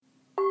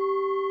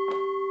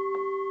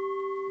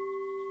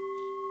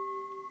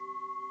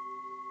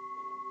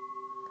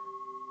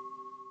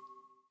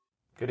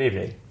Good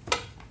evening.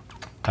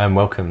 And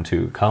welcome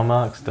to Karl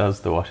Marx Does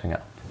the Washing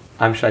Up.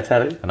 I'm Shai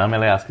Telly. And I'm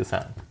Elias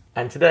Kassan.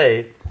 And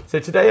today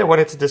I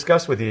wanted to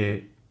discuss with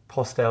you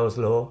Postel's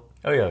law.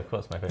 Oh yeah, of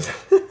course, my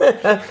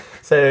favourite.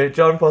 So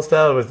John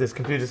Postel was this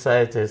computer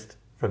scientist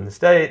from the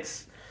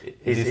States.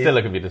 Is he still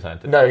a computer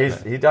scientist? No,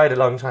 he died a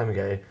long time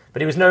ago.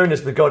 But he was known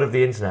as the god of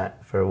the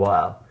internet for a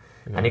while.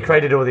 And he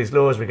created all these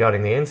laws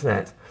regarding the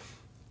internet.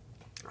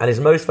 And his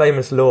most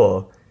famous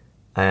law,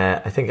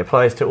 I think,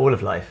 applies to all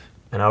of life.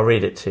 And I'll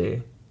read it to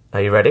you.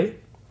 Are you ready?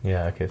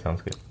 Yeah, okay,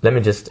 sounds good. Let me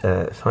just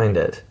find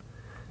it.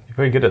 You're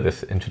very good at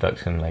this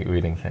introduction, like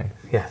reading things.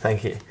 Yeah,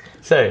 thank you.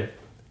 So,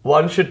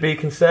 one should be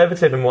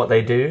conservative in what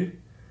they do,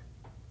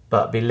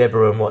 but be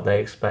liberal in what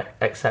they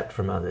accept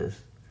from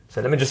others. So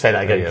let me just say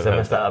that again because I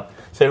messed that up.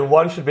 So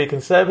one should be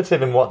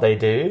conservative in what they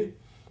do,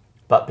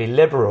 but be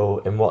liberal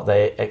in what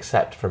they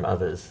accept from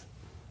others.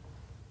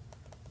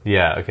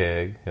 Yeah,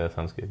 okay, yeah, that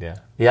sounds good, yeah.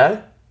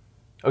 Yeah?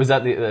 Oh, is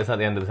that the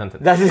end of the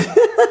sentence? That is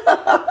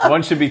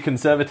One should be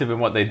conservative in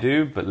what they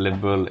do, but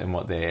liberal in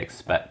what they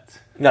expect.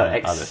 No,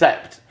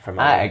 accept from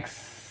others.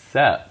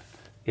 Accept.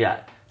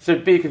 Yeah. So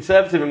be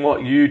conservative in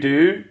what you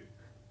do,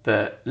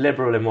 but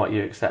liberal in what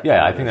you accept.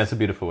 Yeah, I think that's a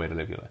beautiful way to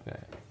live your life. Yeah.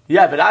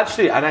 Yeah, but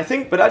actually, I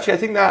think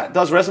that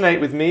does resonate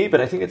with me,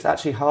 but I think it's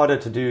actually harder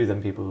to do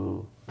than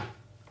people.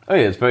 Oh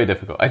yeah, it's very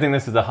difficult. I think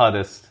this is the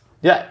hardest.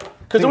 Yeah,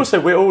 because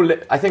also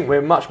I think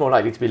we're much more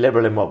likely to be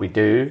liberal in what we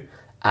do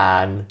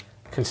and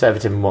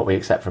conservative in what we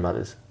accept from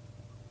others.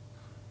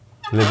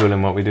 Liberal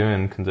in what we do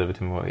and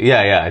conservative in what we...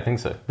 Yeah, I think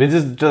so. But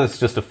it's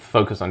just a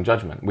focus on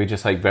judgment. We're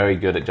just very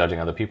good at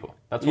judging other people.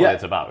 That's what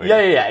it's about,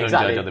 really. Yeah, Don't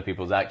exactly. judge other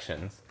people's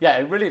actions. Yeah,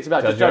 really it's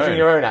about just judging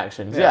your own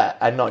actions,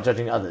 and not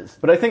judging others.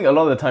 But I think a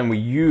lot of the time we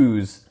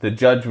use the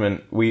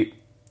judgment... We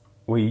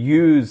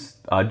use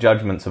our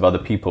judgments of other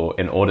people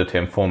in order to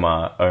inform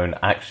our own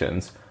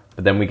actions,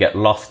 but then we get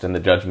lost in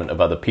the judgment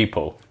of other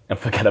people and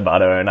forget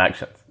about our own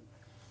actions.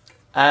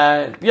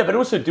 Yeah, but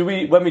also,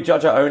 when we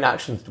judge our own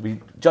actions, do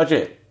we judge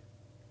it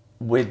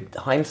with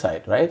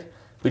hindsight, right?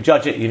 We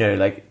judge it,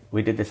 like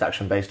we did this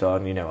action based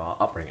on, our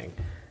upbringing.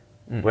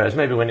 Whereas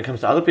maybe when it comes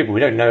to other people, we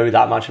don't know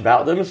that much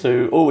about them,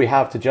 so all we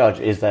have to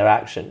judge is their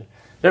action.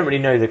 We don't really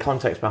know the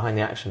context behind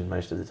the action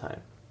most of the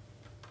time.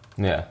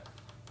 Yeah.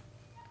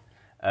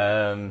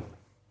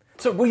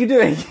 So what are you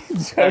doing?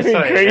 Crazy.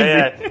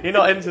 Yeah. You're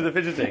not into the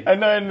fidgeting.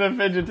 I'm not into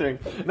fidgeting.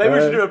 Maybe we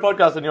should do a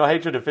podcast on your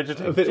hatred of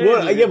fidgeting.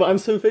 Yeah, but I'm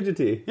so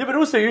fidgety. Yeah, but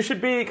also you should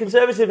be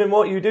conservative in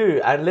what you do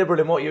and liberal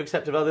in what you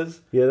accept of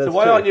others. Yeah, that's so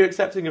why true. aren't you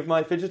accepting of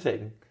my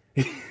fidgeting?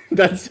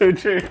 That's so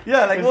true.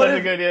 Yeah, like it's what such is...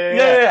 a good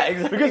Yeah,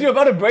 exactly. Because you're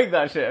about to break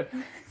that shit.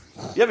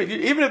 Yeah, but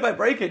even if I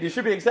break it, you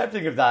should be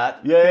accepting of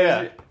that.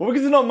 Yeah. Well,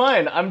 because it's not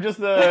mine. I'm just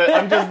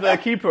the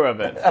keeper of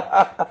it.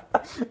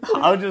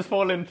 I'll just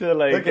fall into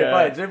Okay,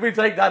 fine. So if we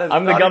take that as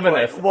I'm the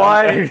governess.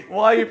 Why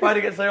are you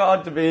finding it so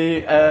hard to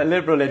be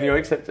liberal in your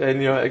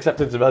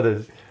acceptance of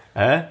others?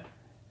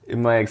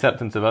 In my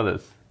acceptance of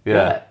others.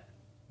 Yeah.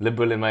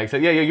 Liberal in my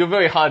acceptance. Yeah, you're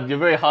very hard. You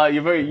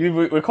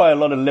require a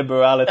lot of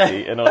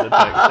liberality in order to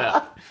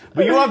accept.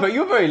 But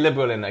you're very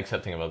liberal in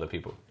accepting of other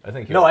people. I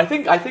think you are. I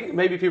think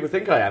maybe people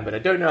think I am, but I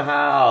don't know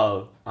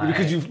how.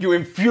 Because you're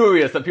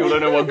infurious that people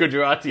don't know what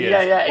Gujarati is.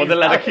 Yeah, or the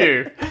letter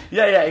Q.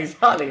 Yeah,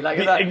 exactly. Like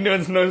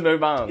Ignorance knows no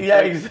bounds.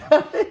 Yeah,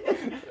 exactly.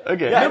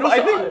 Okay. Yeah, but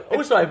I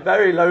think I have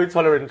very low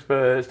tolerance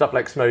for stuff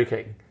like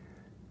smoking.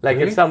 Like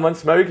if someone's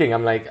smoking,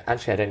 I'm like,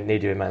 actually, I don't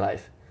need you in my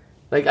life.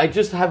 Like I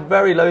just have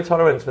very low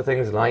tolerance for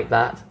things like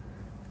that.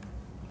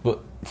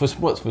 But for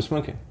what? For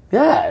smoking?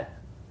 Yeah.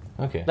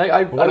 Okay. Like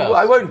I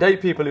won't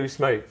date people who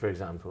smoke, for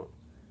example.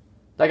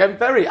 Like I'm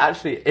very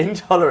actually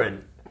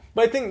intolerant.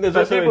 But I think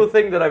there's people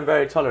think that I'm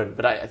very tolerant,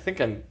 but I think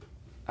I'm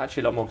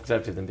actually a lot more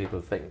conservative than people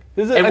think.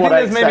 I think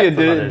there's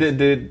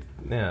maybe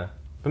yeah.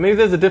 But maybe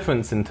there's a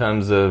difference in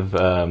terms of.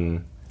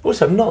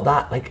 Also, I'm not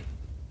that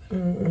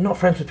I'm not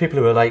friends with people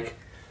who are like,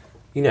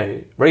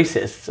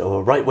 racists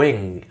or right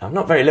wing. I'm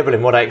not very liberal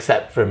in what I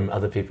accept from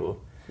other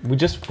people. We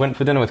just went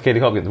for dinner with Katie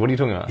Hopkins. What are you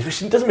talking about?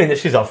 It doesn't mean that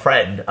she's our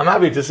friend. I'm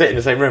happy to sit in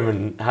the same room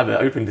and have an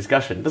open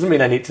discussion. Doesn't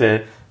mean I need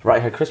to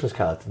write her Christmas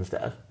cards and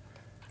stuff.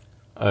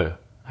 Oh,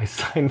 I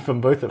signed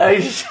from both of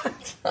them.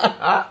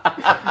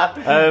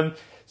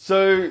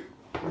 So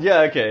yeah,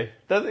 okay.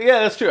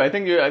 That's true. I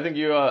think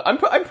you are. I'm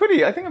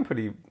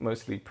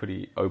mostly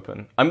pretty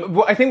open.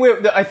 I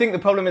think the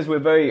problem is we're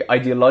very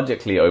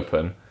ideologically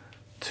open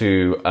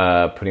to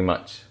pretty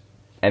much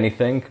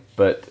anything,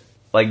 but.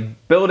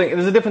 Like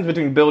there's a difference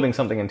between building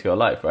something into your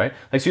life, right?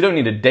 Like, so you don't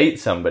need to date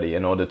somebody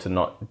in order to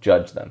not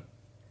judge them.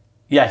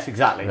 Yes,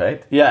 exactly.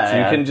 Right? Yeah. So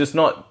you can just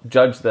not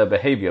judge their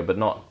behavior, but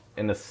not,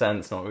 in a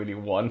sense, not really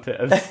want it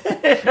as,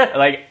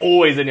 like,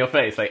 always in your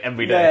face, like,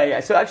 every day. Yeah.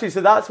 So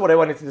that's what I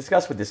wanted to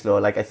discuss with this law.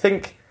 Like, I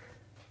think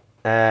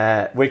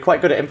we're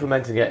quite good at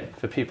implementing it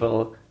for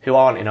people who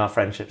aren't in our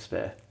friendship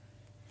sphere.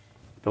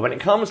 But when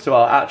it comes to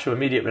our actual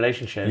immediate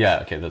relationships, Yeah,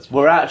 okay, that's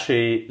we're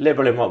actually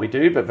liberal in what we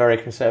do, but very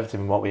conservative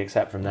in what we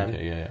accept from them.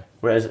 okay, yeah.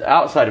 Whereas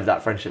outside of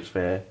that friendship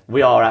sphere,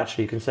 we are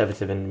actually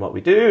conservative in what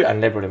we do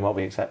and liberal in what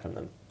we accept from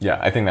them. Yeah,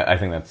 I think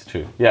that's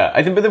true. Yeah,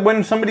 I think, but then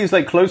when somebody's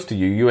like close to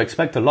you, you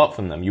expect a lot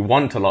from them. You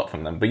want a lot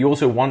from them, but you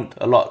also want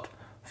a lot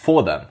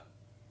for them.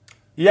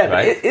 Yeah,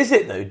 Right. but is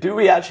it though? Do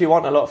we actually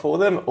want a lot for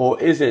them,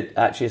 or is it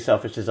actually a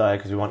selfish desire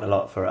because we want a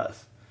lot for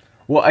us?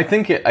 Well, I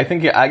think it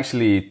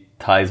actually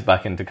ties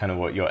back into kind of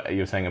what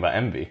you're saying about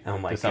envy Oh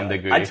my to some God.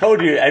 degree. I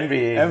told you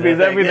envy is Envy is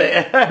the thing.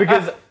 everything.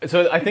 Because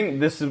so I think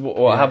this is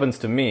what happens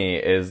to me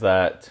is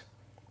that,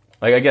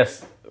 like, I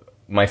guess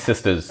my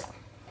sister's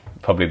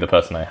probably the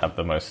person I have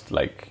the most,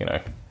 like, you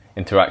know,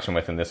 interaction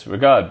with in this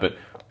regard, but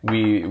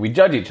we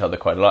judge each other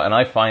quite a lot, and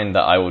I find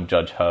that I will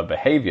judge her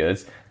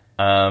behaviors,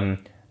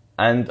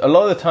 and a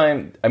lot of the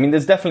time, I mean,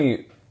 there's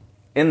definitely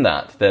in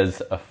that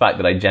there's a fact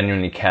that I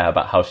genuinely care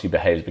about how she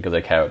behaves because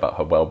I care about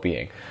her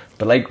well-being,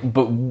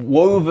 but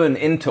woven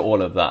into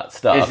all of that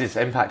stuff Is this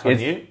impact on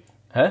you?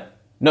 Huh?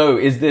 No,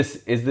 is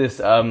this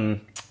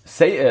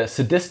say a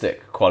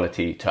sadistic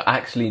quality to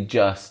actually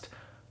just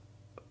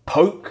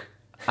poke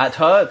at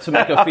her to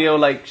make her feel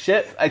like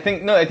shit? I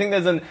think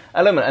there's an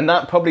element, and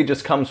that probably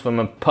just comes from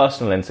a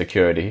personal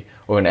insecurity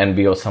or an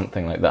envy or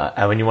something like that.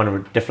 And when you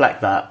want to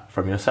deflect that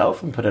from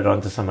yourself and put it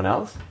onto someone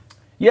else?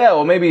 Yeah,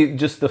 or maybe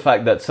just the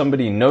fact that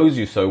somebody knows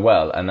you so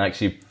well and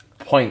actually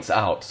points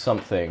out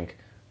something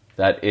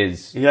that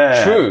is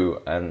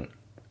true and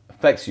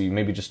affects you. You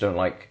maybe just don't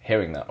like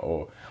hearing that,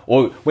 or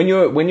when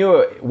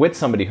you're with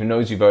somebody who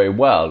knows you very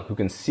well, who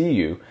can see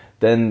you,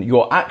 then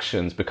your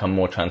actions become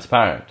more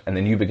transparent, and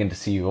then you begin to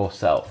see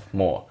yourself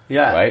more.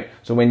 Yeah. Right.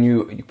 So when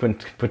you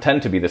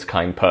pretend to be this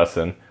kind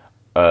person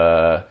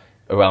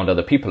around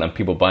other people, and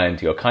people buy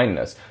into your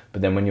kindness,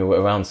 but then when you're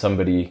around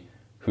somebody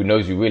who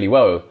knows you really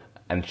well,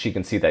 and she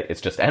can see that it's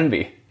just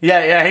envy.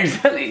 Yeah,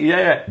 exactly.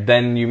 Yeah.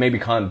 Then you maybe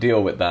can't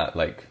deal with that,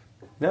 like,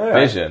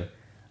 vision.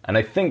 And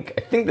I think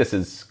this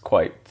is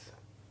quite,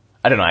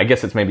 I don't know, I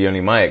guess it's maybe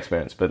only my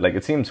experience, but like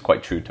it seems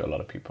quite true to a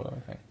lot of people, I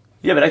think.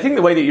 Yeah, but I think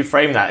the way that you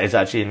frame that is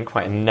actually in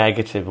quite a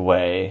negative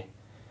way.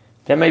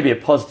 There may be a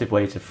positive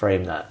way to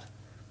frame that.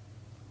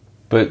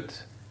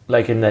 But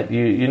Like in that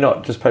you're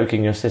not just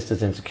poking your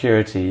sister's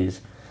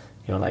insecurities.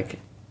 You're like,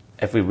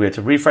 if we were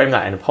to reframe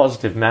that in a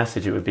positive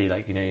message, it would be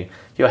like, you know,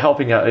 you're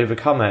helping her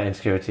overcome her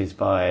insecurities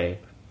by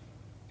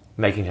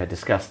making her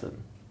discuss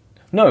them.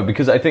 no,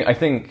 because I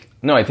think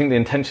the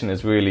intention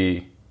is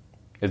really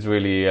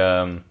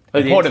important.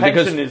 The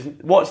because intention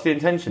is, what's the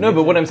intention? no,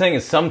 but what I'm saying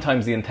is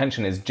sometimes the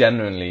intention is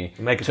genuinely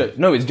Negative.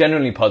 it's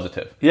genuinely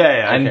positive.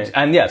 Yeah, and okay.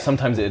 and yeah,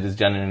 sometimes it is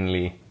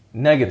genuinely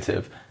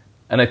negative.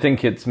 And I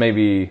think it's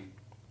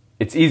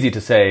easy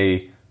to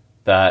say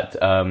that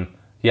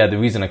the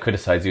reason I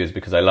criticize you is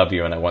because I love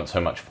you and I want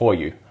so much for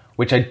you,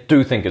 which I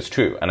do think is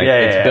true, and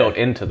it's built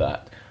into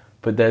that.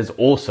 But there's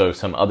also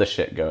some other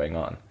shit going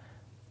on,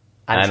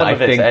 and some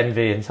of it's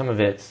envy, and some of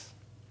it's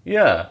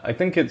I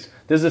think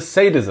there's a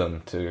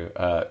sadism to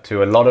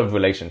a lot of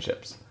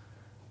relationships,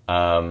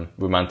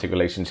 romantic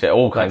relationship,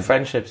 all kinds,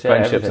 friendships,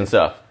 friendships and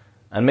stuff.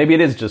 And maybe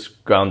it is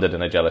just grounded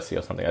in a jealousy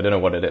or something. I don't know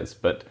what it is,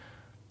 but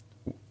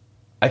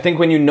I think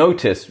when you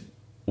notice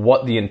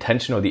what the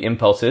intention or the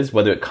impulse is,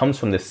 whether it comes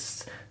from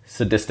this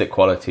sadistic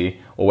quality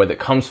or whether it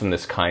comes from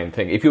this kind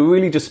thing, if you're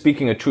really just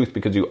speaking a truth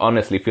because you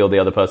honestly feel the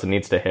other person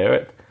needs to hear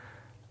it,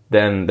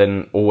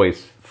 then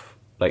always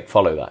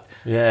follow that.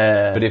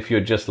 Yeah. But if you're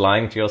just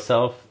lying to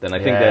yourself, then I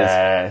think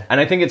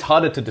and I think it's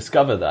harder to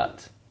discover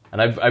that.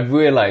 And I've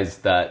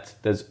realized that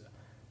there's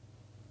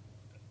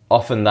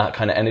often that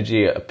kind of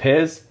energy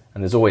appears,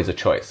 and there's always a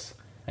choice,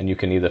 and you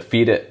can either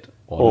feed it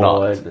or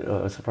not.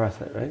 Or suppress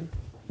it, right?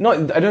 No,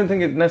 I don't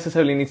think it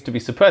necessarily needs to be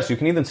suppressed. You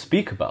can even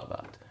speak about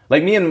that.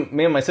 Like me and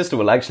my sister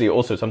will actually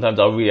also, sometimes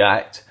I'll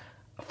react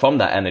from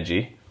that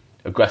energy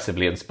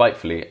aggressively and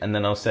spitefully, and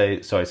then I'll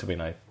say, sorry,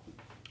 Sabrina,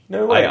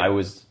 No way. I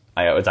was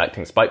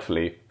acting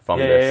spitefully from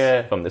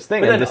from this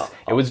thing, But and then,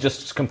 it was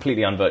just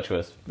completely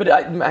unvirtuous. But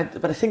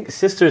I think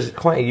sister is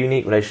quite a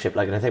unique relationship.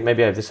 Like, and I think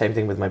maybe I have the same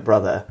thing with my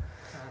brother.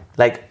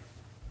 Like,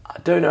 I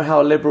don't know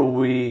how liberal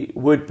we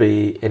would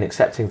be in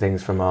accepting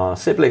things from our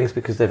siblings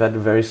because they've had a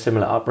very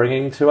similar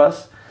upbringing to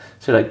us.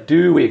 So, like,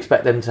 do we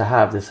expect them to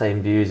have the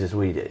same views as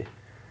we do?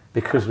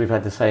 Because we've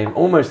had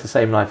almost the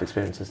same life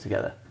experiences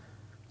together.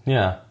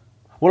 Yeah.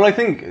 Well, I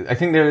think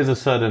there is a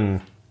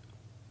certain.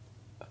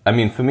 I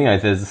mean, for me,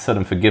 there's a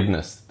certain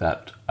forgiveness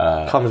that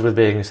comes with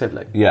being a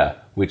sibling. Yeah,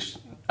 which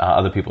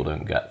other people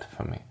don't get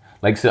from me.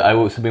 Like,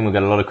 Sabine will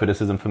get a lot of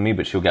criticism from me,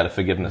 but she'll get a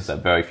forgiveness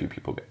that very few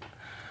people get.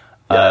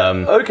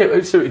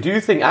 Okay, so do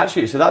you think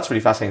actually? So that's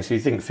really fascinating. So you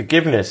think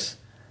forgiveness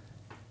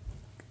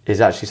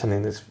is actually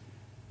something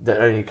that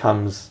only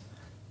comes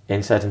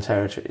in certain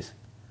territories?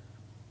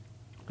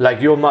 Like,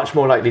 you're much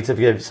more likely to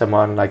forgive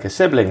someone like a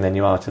sibling than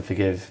you are to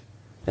forgive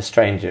a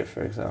stranger,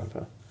 for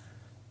example.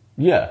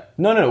 Yeah.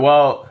 No.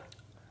 Well,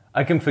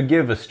 I can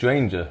forgive a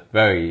stranger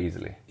very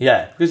easily.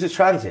 Yeah, because it's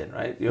transient,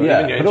 right?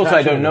 But also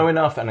I don't know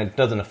enough, and it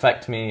doesn't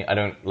affect me. I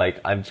don't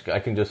like. I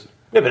can just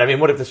No, but I mean,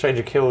 what if the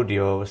stranger killed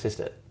your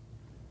sister?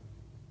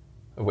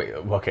 Wait,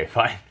 okay,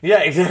 fine. Yeah,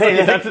 exactly.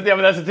 That's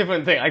a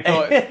different thing. I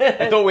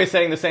thought we were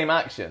saying the same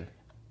action.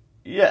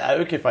 Yeah,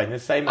 okay, fine. The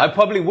same. I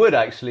probably would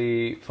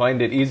actually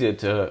find it easier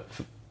to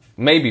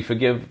maybe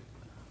forgive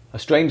a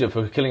stranger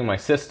for killing my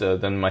sister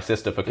than my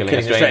sister for killing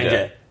a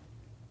stranger.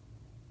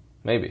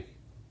 Maybe.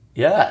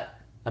 Yeah.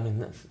 I mean,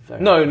 that's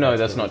very... No,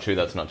 that's not true.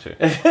 That's not true.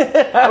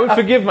 I would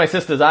forgive my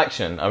sister's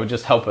action. I would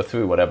just help her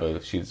through whatever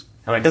she's...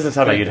 I mean, it doesn't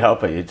sound like you'd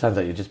help her. It sounds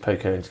like you'd just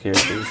poke her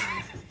insecurities.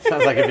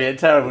 Sounds like it'd be a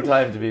terrible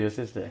time to be your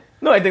sister.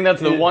 No, I think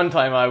that's the one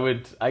time I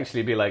would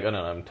actually be like, oh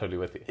no, I'm totally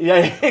with you.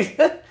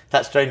 Yeah,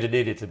 that stranger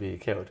needed to be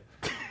killed.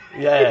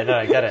 Yeah, no,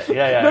 I get it.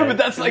 Yeah. No, but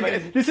that's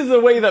like, this is the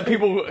way that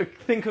people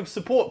think of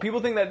support. People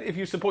think that if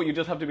you support, you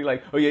just have to be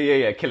like, oh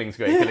yeah, killing's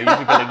great. You should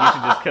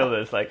just kill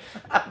this. Like,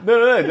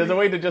 no. There's a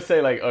way to just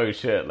say like, oh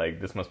shit,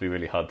 like this must be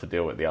really hard to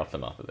deal with the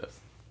aftermath of this.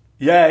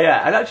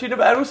 Yeah, and actually,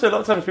 and also a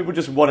lot of times people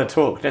just want to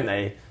talk, don't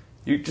they?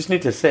 You just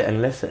need to sit and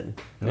listen.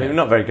 I mean, we're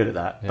not very good at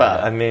that,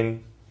 but I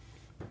mean,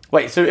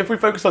 wait. So if we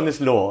focus on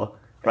this law,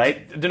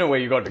 right? I don't know where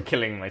you got to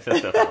killing my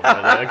sister from.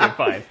 Okay,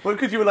 fine. Well,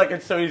 because you were like,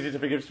 it's so easy to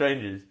forgive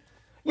strangers.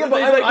 Yeah,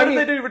 what but if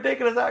they do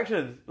ridiculous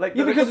actions? Like,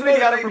 yeah, because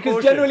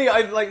generally,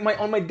 I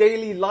like on my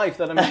daily life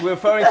that I'm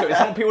referring to, it's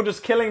not people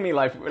just killing me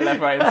left,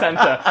 right, and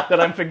center that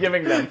I'm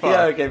forgiving them for.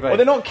 Yeah, okay, fine. Or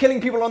they're not killing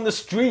people on the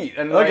street.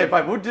 And okay,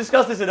 fine. We'll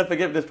discuss this in a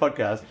forgiveness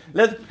podcast.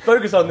 Let's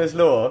focus on this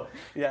law.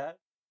 Yeah.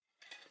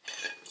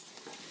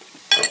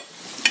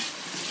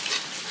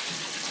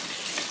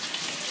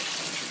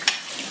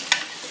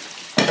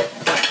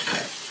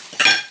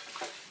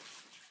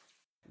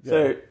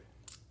 So,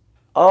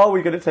 are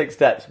we going to take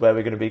steps where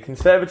we're going to be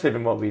conservative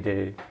in what we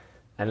do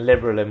and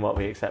liberal in what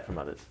we accept from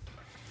others?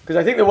 Because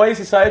I think the way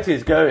society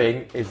is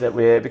going is that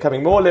we're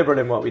becoming more liberal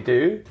in what we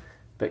do,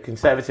 but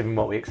conservative in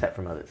what we accept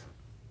from others.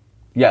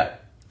 Yeah.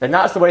 And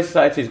that's the way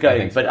society is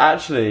going. So. But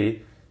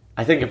actually,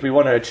 I think if we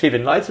want to achieve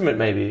enlightenment,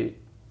 maybe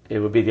it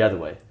would be the other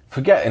way.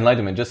 Forget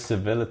enlightenment, just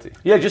civility.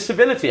 Yeah, just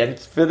civility. And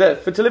to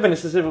live in a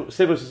civil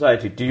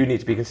society, do you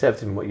need to be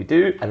conservative in what you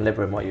do and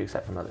liberal in what you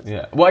accept from others?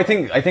 Yeah. Well, I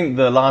think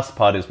the last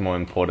part is more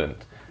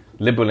important.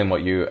 Liberal in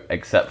what you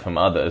accept from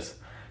others.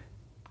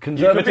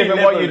 Conservative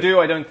in what you do,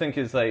 I don't think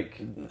is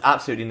like...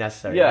 absolutely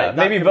necessary. Yeah, right?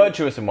 maybe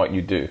virtuous in what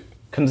you do.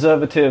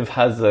 Conservative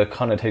has a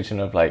connotation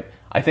of like...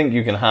 I think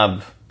you can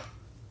have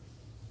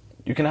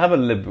a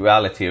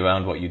liberality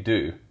around what you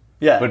do.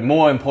 Yeah. But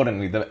more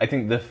importantly, I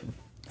think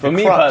for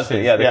me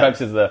personally, the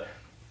crux is the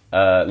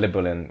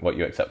liberal in what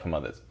you accept from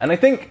others. And I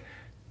think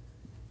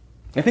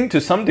to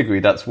some degree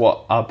that's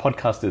what our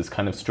podcast is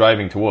kind of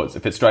striving towards,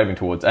 if it's striving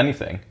towards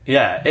anything.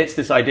 Yeah, it's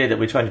this idea that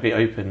we're trying to be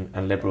open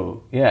and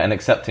liberal. Yeah, and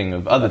accepting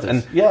of others.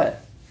 And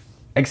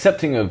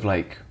accepting of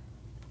like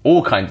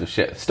all kinds of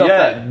shit. Stuff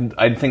that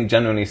I think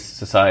generally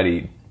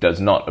society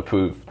does not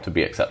approve to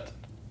be accepted.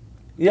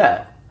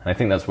 Yeah. And I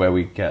think that's where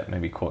we get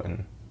maybe caught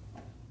in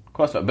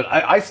crossfire. But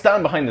I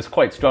stand behind this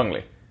quite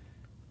strongly.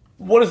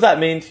 What does that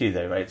mean to you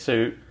though, right?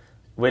 So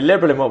we're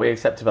liberal in what we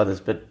accept of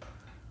others, but...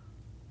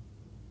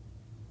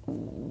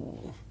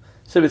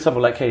 So with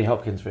someone like Katie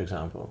Hopkins, for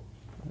example,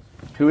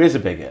 who is a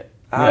bigot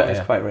and is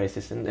quite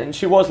racist, and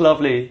she was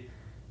lovely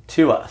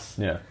to us.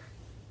 Yeah.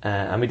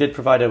 And we did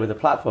provide her with a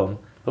platform,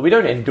 but we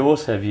don't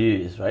endorse her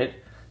views, right?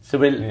 So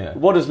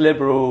what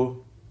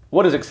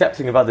does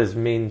accepting of others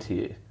mean to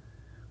you?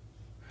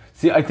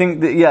 See, I think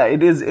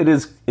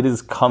that, it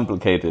is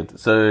complicated.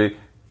 So,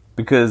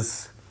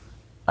 because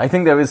I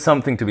think there is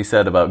something to be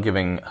said about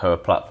giving her a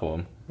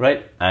platform.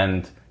 Right.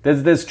 And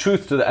there's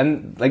truth to that.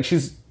 And like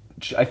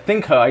I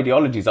think her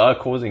ideologies are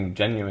causing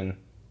genuine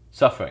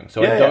suffering.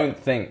 So I don't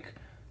think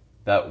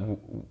that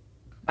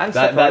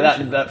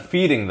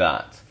feeding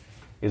that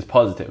is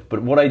positive.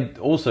 But what I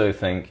also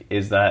think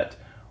is that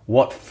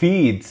what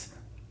feeds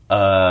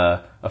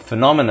a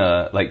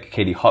phenomena like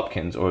Katie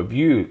Hopkins or a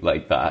view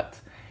like that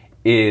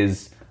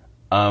is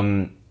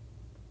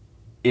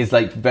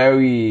like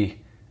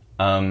very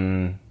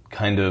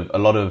kind of a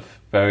lot of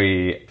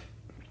very...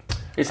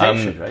 It's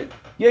hatred, right?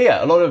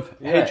 Yeah, a lot of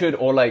hatred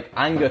or like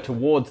anger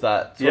towards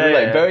that sort of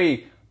like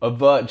very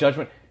overt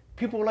judgment.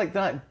 People like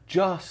that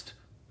just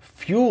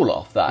fuel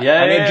off that.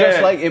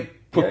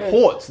 It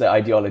purports their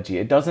ideology.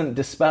 It doesn't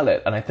dispel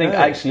it. And I think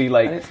actually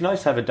like... And it's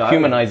nice to have a dialogue.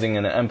 Humanizing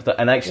and empathy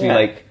and actually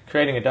like...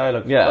 creating a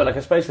dialogue. Yeah. Well, like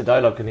a space the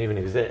dialogue can even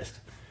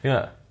exist.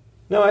 Yeah.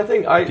 No, I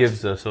think it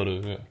gives a sort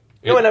of...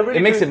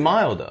 It makes it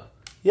milder.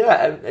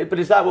 Yeah, but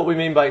is that what we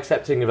mean by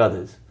accepting of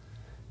others?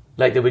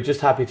 Like that we're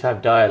just happy to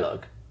have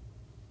dialogue?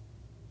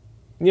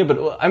 Yeah,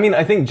 but I mean,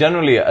 I think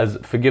generally as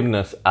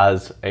forgiveness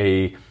as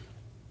a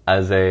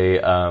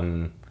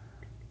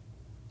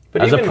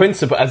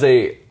principle,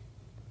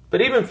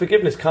 But even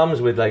forgiveness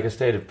comes with like a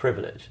state of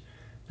privilege.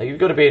 Like you've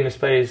got to be in a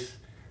space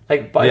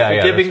like by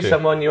forgiving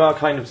someone, you are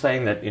kind of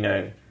saying that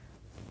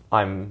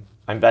I'm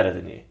better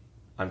than you.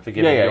 I'm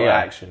forgiving your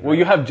action. Right? Well,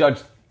 you have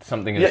judged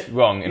something as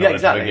wrong in order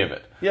to forgive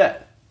it. Yeah,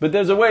 but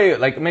there's a way.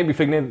 Like maybe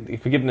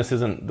forgiveness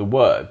isn't the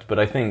word, but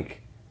I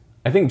think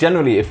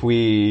generally if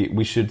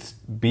we should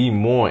be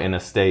more in a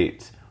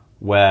state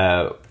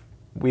where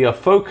we are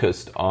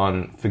focused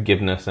on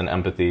forgiveness and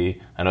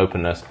empathy and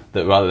openness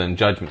rather than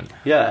judgment.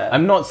 Yeah.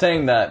 I'm not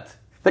saying that.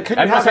 But can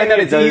you I'm not have saying that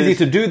any it's of those-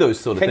 easy to do those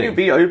sort of Can things. you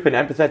be open,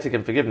 empathetic,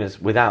 and forgiveness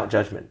without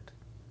judgment?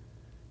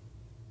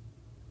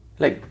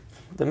 Like,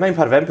 the main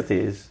part of empathy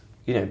is,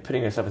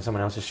 putting yourself in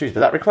someone else's shoes,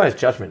 but that requires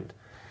judgment.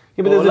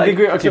 Yeah, but there's a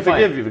degree. Okay, to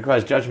fine. forgive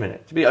requires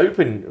judgment. To be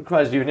open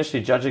requires you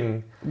initially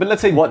judging But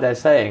let's say what they're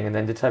saying and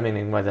then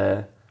determining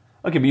whether...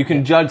 Okay, but you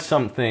can judge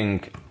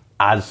something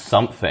as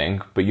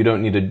something, but you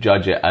don't need to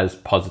judge it as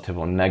positive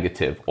or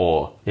negative,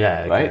 or Yeah,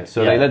 okay. right.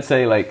 So Yeah. let's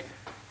say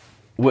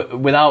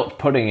without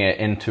putting it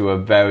into a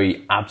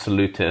very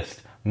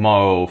absolutist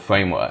moral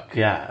framework.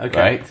 Yeah,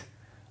 okay. Right.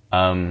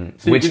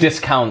 So Which you-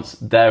 discounts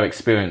their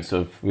experience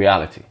of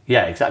reality.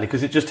 Yeah, exactly,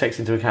 because it just takes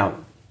into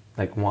account,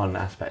 one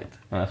aspect.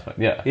 That's fine.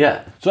 Yeah.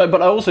 Yeah. So,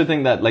 but I also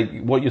think that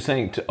what you're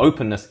saying to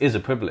openness is a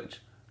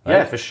privilege. Right?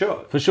 Yeah, for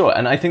sure. For sure,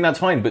 and I think that's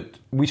fine, but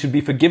we should be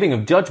forgiving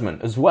of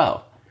judgment as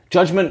well.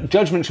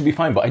 Judgment should be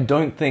fine, but I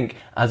don't think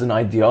as an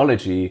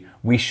ideology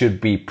we should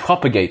be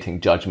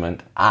propagating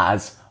judgment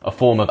as a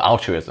form of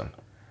altruism.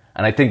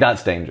 And I think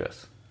that's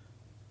dangerous.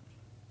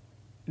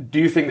 Do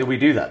you think that we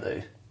do that,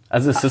 though?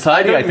 As a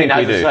society, I think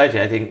we as a do. society,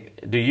 I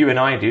think, do you and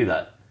I do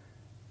that?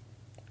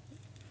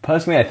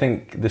 Personally, I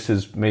think this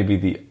is maybe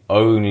the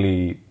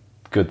only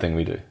good thing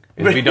we do.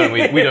 Is we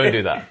don't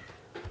do that.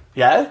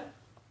 Yeah?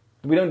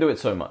 We don't do it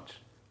so much.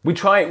 We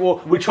try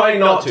try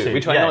not to, We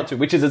try yeah. not to,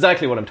 which is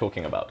exactly what I'm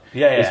talking about.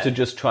 Yeah, Is yeah. to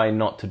just try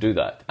not to do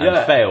that and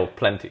Yeah. fail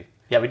plenty.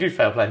 Yeah, we do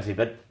fail plenty,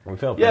 but... We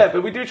fail Yeah, plenty.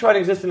 but we do try and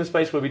exist in a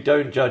space where we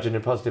don't judge in a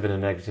positive and a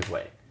negative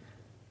way.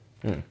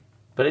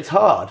 But it's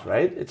hard,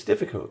 right? It's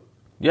difficult.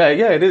 Yeah,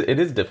 it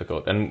is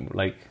difficult, and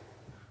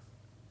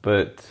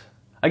but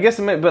I guess,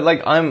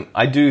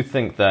 I do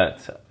think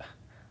that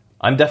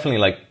I'm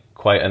definitely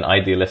quite an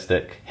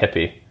idealistic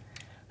hippie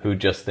who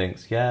just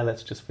thinks,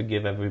 let's just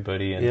forgive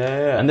everybody, and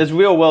Yeah. and there's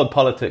real world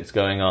politics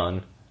going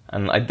on,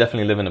 and I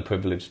definitely live in a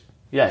privileged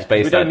Yeah,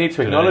 space. we don't that- need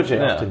to acknowledge it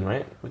Yeah. often,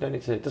 right? We don't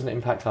need to... It doesn't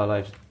impact our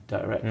lives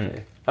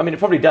directly. I mean, it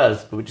probably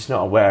does, but we're just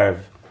not aware of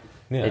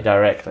Yeah. it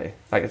directly.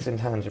 It's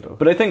intangible.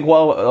 But I think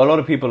while a lot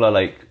of people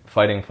are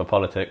fighting for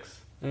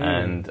politics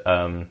and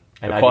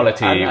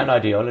equality and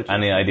ideology.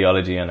 and the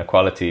ideology and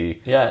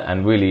equality, Yeah.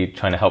 and really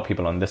trying to help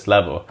people on this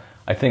level,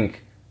 I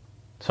think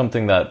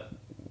something that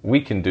we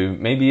can do,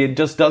 maybe it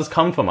just does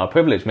come from our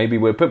privilege. Maybe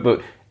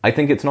but I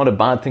think it's not a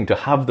bad thing to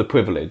have the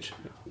privilege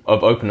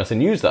of openness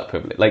and use that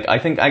privilege. I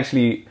think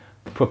actually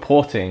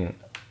purporting,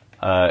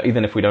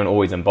 even if we don't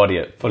always embody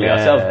it fully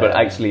ourselves, but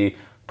actually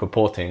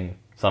purporting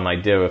some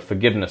idea of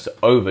forgiveness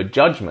over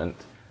judgment,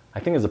 I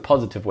think is a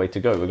positive way to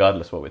go,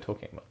 regardless of what we're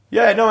talking about.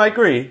 Yeah, no, I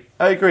agree.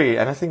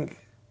 And I think...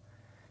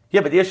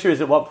 Yeah, but the issue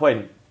is, at what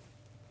point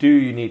do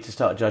you need to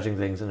start judging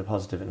things in a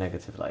positive and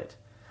negative light?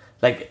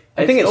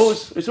 I think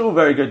it's all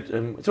very good,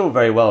 it's all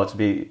very well to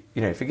be,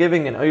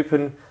 forgiving and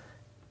open,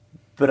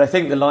 but I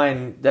think the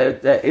line,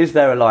 is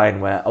there a line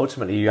where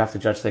ultimately you have to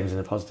judge things in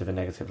a positive and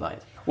negative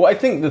light? Well, I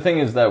think the thing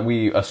is that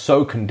we are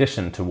so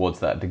conditioned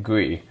towards that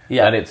degree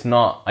that it's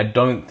not. I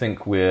don't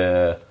think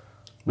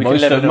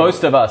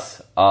most of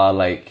us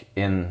are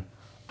in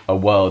a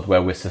world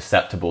where we're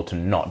susceptible to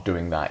not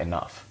doing that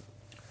enough.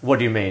 What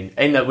do you mean?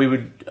 In that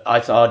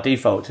it's our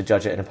default to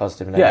judge it in a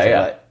positive and negative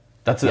light?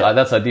 That's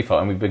our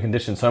default, and we've been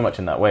conditioned so much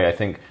in that way. I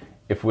think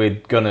if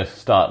we're gonna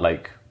start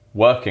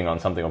working on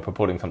something or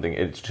purporting something,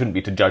 it shouldn't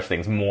be to judge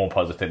things more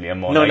positively and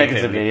more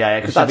negatively. Yeah,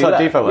 because that's our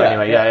default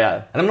anyway.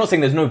 Yeah. And I'm not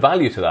saying there's no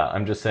value to that.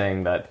 I'm just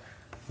saying that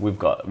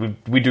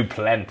we do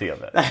plenty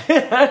of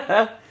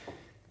it.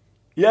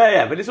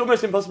 Yeah, but it's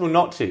almost impossible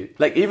not to.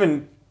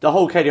 Even the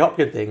whole Katie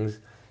Hopkins things,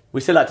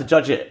 we still had to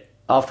judge it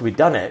after we'd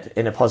done it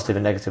in a positive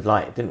and negative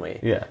light, didn't we?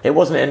 Yeah. It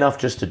wasn't enough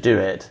just to do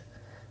it.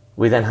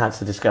 We then had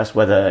to discuss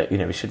whether,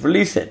 we should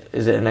release it.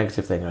 Is it a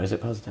negative thing or is it a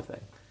positive thing?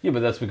 Yeah,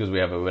 but that's because we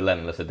have a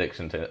relentless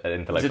addiction to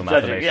intellectual To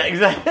judging. masturbation. Yeah,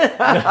 exactly.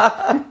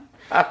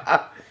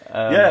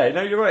 Yeah,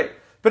 no, you're right.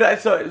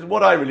 But so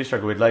what I really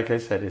struggle with, like I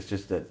said, is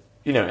just that,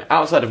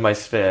 outside of my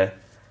sphere,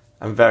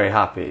 I'm very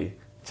happy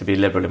to be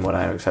liberal in what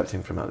I am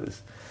accepting from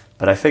others.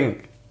 But I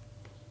think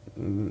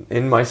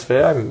in my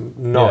sphere, I'm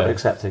not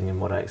accepting in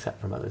what I accept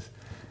from others.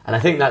 And I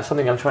think that's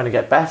something I'm trying to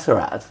get better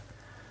at.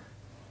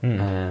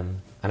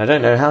 And I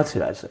don't know how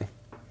to, actually.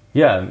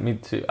 Yeah, me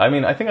too. I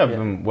mean, I think I've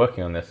been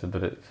working on this,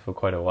 but it's for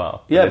quite a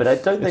while. Yeah, but I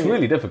don't think... It's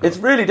really difficult. It's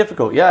really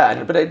difficult,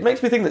 yeah. But it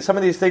makes me think that some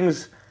of these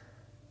things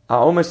are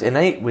almost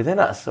innate within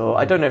us, or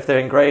I don't know if they're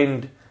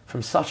ingrained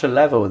from such a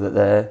level that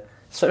they're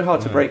so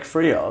hard to break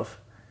free of.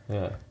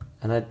 Yeah.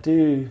 And I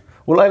do...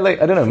 Well, I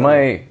don't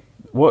know,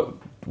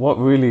 what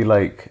really,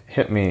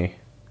 hit me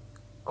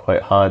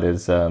quite hard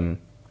is, my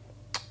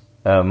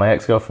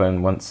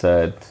ex-girlfriend once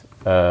said,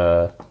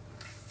 because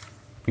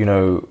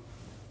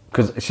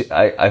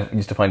I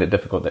used to find it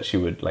difficult that she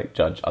would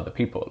judge other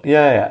people.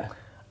 Yeah.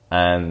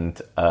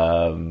 And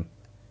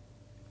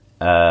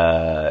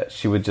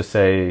she would just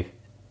say,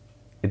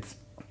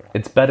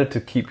 it's better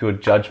to keep your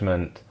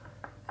judgment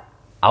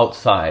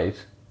outside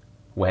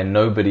where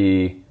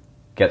nobody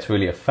gets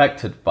really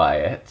affected by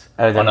it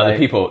on other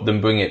people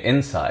than bring it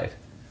inside.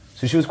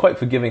 So she was quite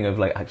forgiving of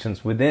like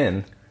actions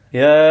within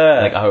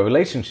Yeah. like our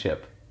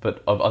relationship,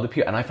 but of other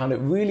people. And I found it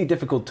really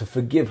difficult to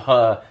forgive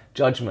her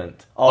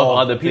judgment of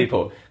other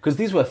people, because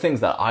these were things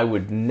that I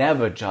would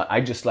never judge.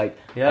 I just like,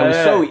 I was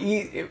so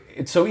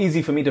it's so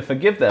easy for me to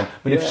forgive them.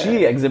 But if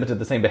she exhibited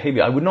the same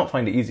behavior, I would not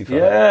find it easy for her.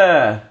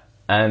 Yeah.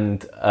 And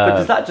But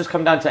does that just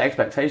come down to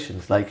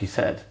expectations, like you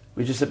said?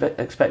 We just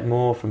expect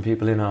more from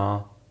people in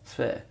our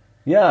sphere.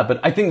 yeah, but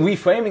I think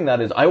reframing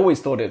that is, I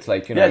always thought it's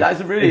like, you know, Yeah, that's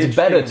a really it's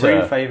better to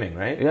reframing,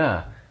 right?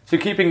 Yeah. So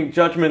keeping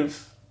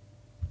judgments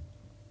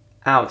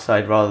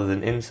outside rather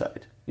than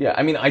inside. Yeah,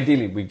 I mean,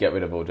 ideally we get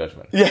rid of all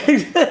judgment.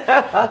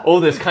 Yeah. All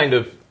this kind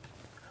of,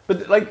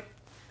 but like,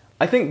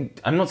 I think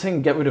I'm not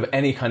saying get rid of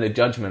any kind of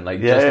judgment,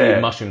 like just eat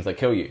mushrooms that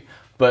kill you.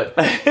 But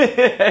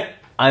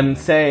I'm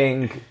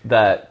saying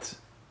that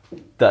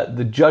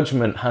the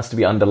judgment has to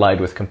be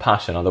underlined with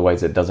compassion,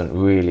 otherwise it doesn't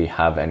really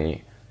have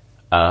any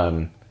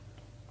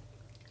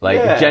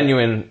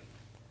genuine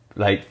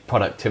like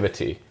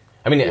productivity.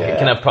 I mean, it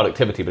can have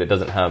productivity, but it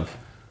doesn't have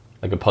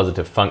like a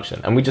positive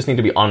function. And we just need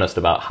to be honest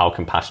about how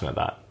compassionate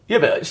that. Yeah,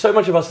 but so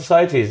much of our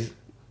society is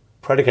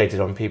predicated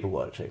on people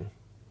watching.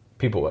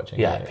 People watching.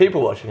 Yeah,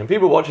 people watching. And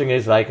people watching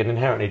is like an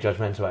inherently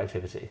judgmental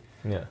activity.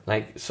 Yeah.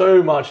 Like,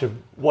 so much of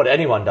what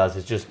anyone does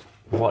is just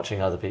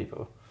watching other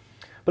people.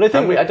 But I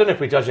think I don't know if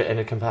we judge it in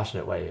a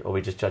compassionate way or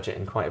we just judge it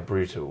in quite a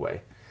brutal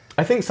way.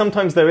 I think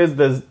sometimes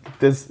there's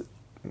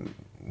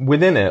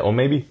within it, or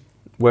maybe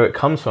where it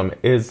comes from,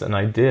 is an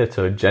idea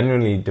to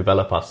genuinely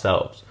develop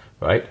ourselves,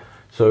 right?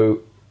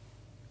 So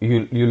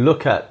you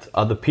look at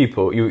other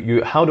people,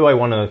 you how do I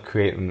want to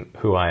create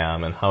who I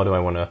am, and how do I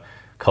want to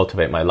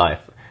cultivate my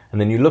life?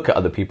 And then you look at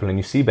other people and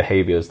you see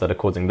behaviors that are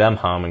causing them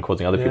harm and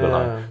causing other people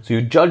harm. So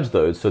you judge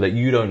those so that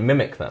you don't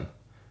mimic them.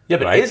 Yeah,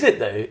 but right? is it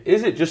though?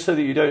 Is it just so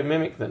that you don't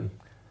mimic them?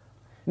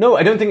 No,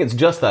 I don't think it's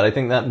just that. I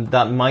think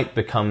that might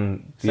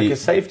become It's like a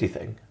safety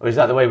thing. Or is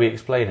that the way we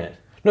explain it?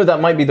 No,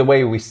 that might be the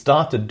way we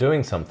started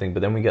doing something,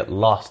 but then we get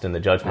lost in the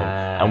judgment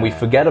and we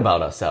forget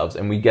about ourselves,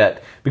 and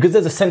because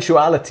there's a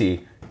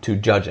sensuality to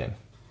judging.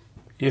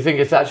 You think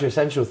it's actually a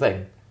sensual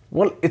thing?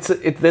 Well,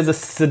 there's a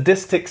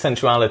sadistic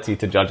sensuality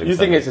to judging. You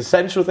think it's a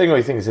sensual thing, or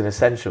you think it's an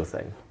essential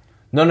thing?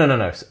 No.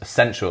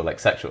 Essential, like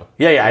sexual.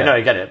 Yeah, I know,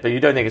 I get it. But you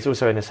don't think it's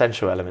also an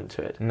essential element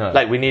to it? No.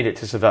 Like, we need it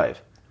to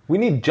survive? We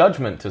need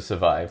judgment to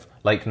survive,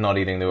 like not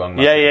eating the wrong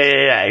mushrooms.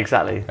 Yeah,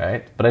 exactly.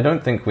 Right? But I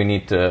don't think we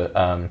need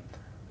to,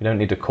 we don't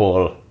need to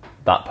call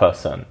that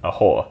person a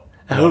whore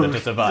in order to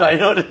survive. I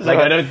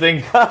don't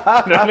think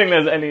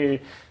there's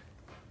any...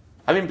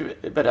 I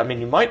mean,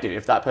 you might do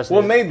if that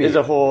person maybe is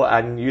a whore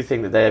and you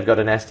think that they have got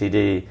an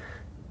STD.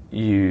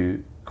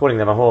 Calling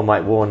them a whore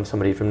might warn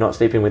somebody from not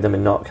sleeping with them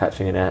and not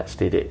catching an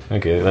STD.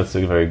 Okay, that's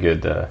a very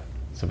good.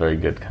 It's a very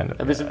good kind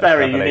of. It's a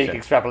very unique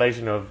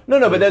extrapolation of. No,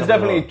 but there's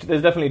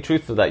definitely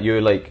truth to that.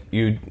 You're like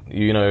you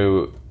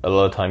know, a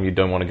lot of time you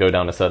don't want to go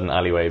down a certain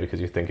alleyway because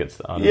you think it's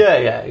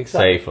exactly.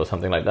 safe or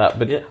something like that.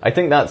 But I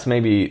think that's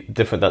maybe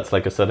different. That's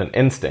like a certain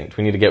instinct.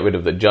 We need to get rid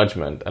of the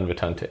judgment and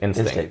return to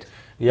instinct.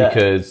 Yeah.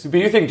 But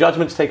you think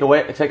judgments take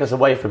us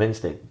away from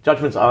instinct?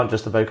 Judgments aren't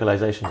just the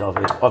vocalizations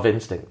of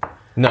instinct.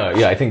 No,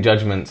 I think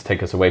judgments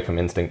take us away from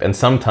instinct, and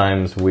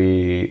sometimes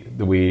we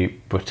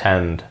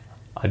pretend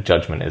our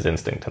judgment is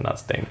instinct, and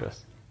that's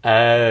dangerous.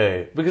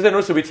 Oh, because then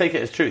also we take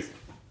it as truth.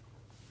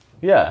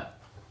 Yeah.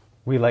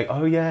 We like,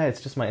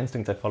 it's just my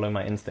instincts. I follow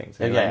my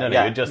instincts. And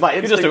you're just my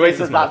you're just a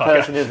racist. That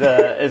person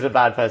is a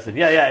bad person.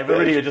 Yeah, but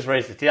really you're just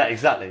racist. Yeah,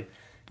 exactly.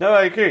 No,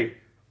 I agree.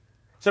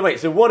 So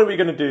wait, so what are we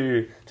going to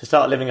do to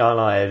start living our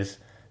lives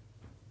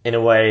in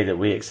a way that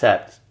we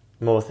accept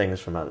more things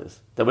from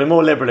others? That we're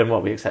more liberal in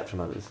what we accept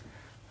from others?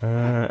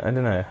 I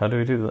don't know. How do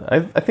we do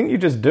that? I think you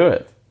just do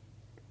it.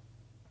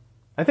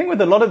 I think with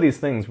a lot of these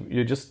things,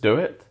 you just do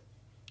it.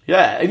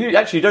 Yeah, and you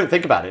actually don't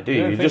think about it, do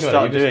you? You just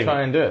start doing it. You just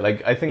try and do it.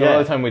 Like, I think a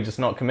lot of the time we're just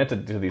not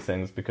committed to these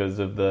things because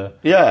of the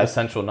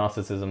essential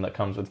narcissism that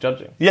comes with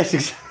judging. Yes,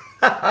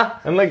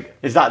 exactly. And like,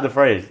 is that the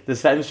phrase? The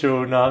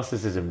sensual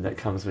narcissism that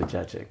comes with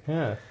judging.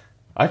 Yeah.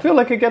 I feel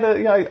like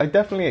I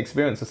definitely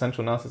experience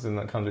essential narcissism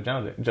that comes with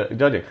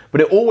judging. But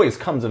it always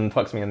comes and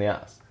fucks me in the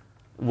ass.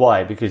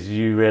 Why? Because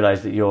you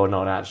realise that you're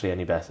not actually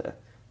any better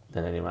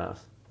than anyone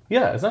else.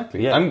 Yeah,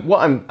 exactly. Yeah. I'm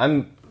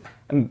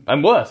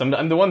worse.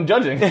 I'm the one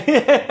judging.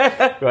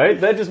 Right?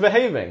 They're just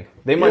behaving.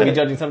 They might be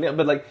judging something else,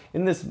 but like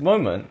in this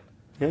moment,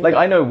 like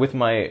I know with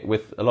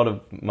a lot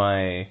of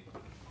my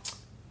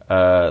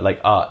like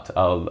art,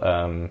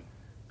 I'll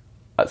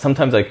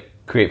sometimes I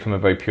create from a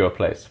very pure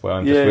place where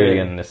I'm just really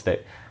in this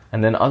state.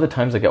 And then other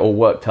times I get all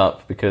worked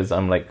up because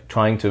I'm like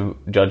trying to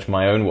judge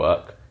my own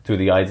work through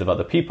the eyes of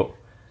other people.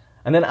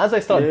 And then as I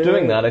start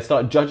doing that, I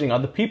start judging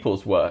other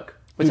people's work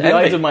through the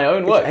eyes of my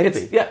own work.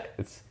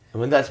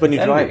 And that's when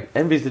you drive.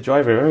 Envy's the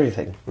driver of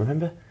everything,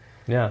 remember?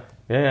 Yeah,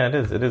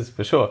 it is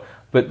for sure.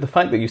 But the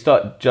fact that you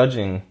start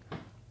judging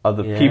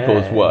other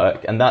people's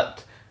work and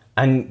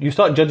you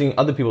start judging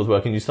other people's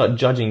work and you start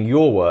judging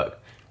your work,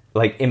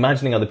 like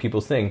imagining other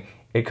people's thing,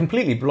 it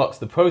completely blocks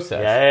the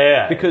process.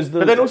 Yeah. Because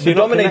but then also the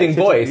dominating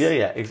voice.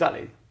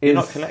 Exactly. You're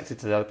not connected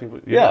to the other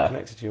people. You're not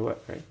connected to your work,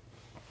 right?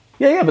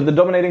 Yeah, but the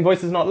dominating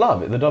voice is not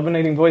love. The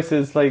dominating voice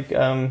is like,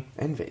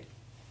 Envy.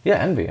 yeah,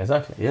 envy,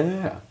 exactly.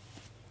 Yeah.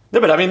 No,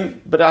 but I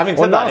mean, but having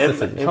Or said that,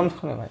 narcissism. Some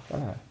kind of like, I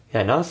don't know.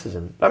 yeah,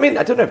 narcissism. I mean,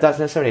 I don't know if that's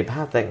necessarily a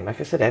bad thing.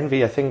 Like I said,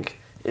 envy, I think,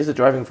 is the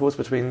driving force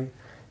between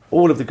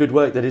all of the good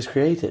work that is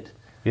created.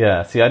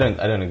 Yeah, see, I don't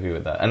agree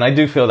with that. And I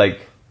do feel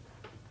like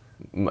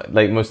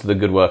most of the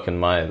good work in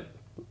my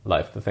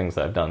life, the things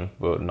that I've done,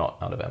 were not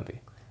out of envy.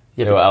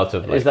 Yeah, they were out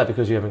of, like... Is that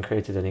because you haven't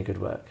created any good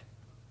work?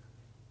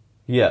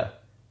 Yeah.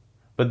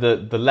 But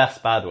the less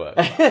bad work,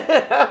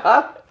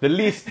 the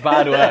least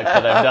bad work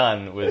that I've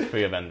done was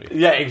free of envy.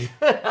 Yeah,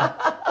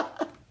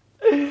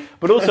 exactly.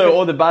 But also,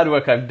 all the bad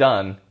work I've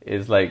done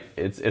is like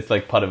it's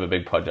like part of a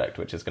big project,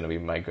 which is going to be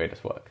my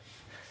greatest work.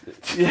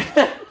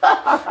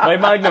 My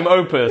magnum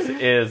opus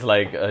is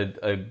like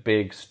a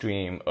big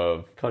stream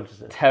of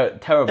Consciousness.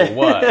 terrible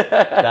work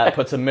that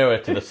puts a mirror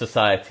to the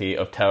society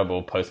of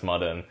terrible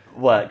postmodern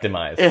Work.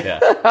 demise.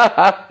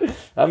 Yeah,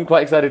 I'm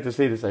quite excited to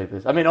see this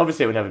opus. I mean,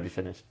 obviously it will never be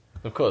finished.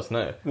 of course,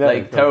 no. No,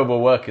 Like no.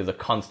 terrible work is a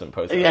constant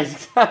process.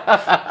 Yes,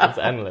 It's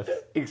endless.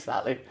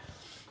 exactly.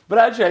 But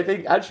actually, I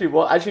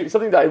think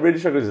something that I really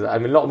struggle with is that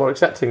I'm a lot more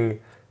accepting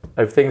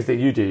of things that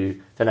you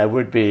do than I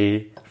would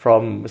be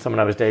from someone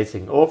I was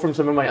dating or from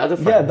some of my other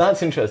friends. Yeah,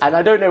 that's interesting. And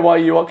I don't know why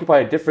you occupy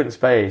a different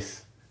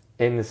space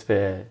in the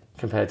sphere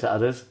compared to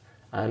others.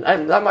 And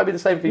that might be the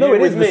same for you. No,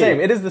 it with is me. the same.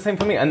 It is the same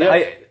for me. And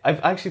Yeah. I've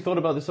actually thought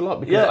about this a lot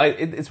because Yeah.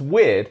 it's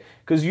weird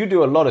because you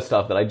do a lot of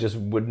stuff that I just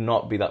would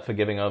not be that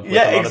forgiving of. With a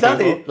Yeah, lot Of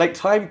exactly. people.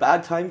 Like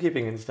bad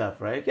timekeeping and stuff,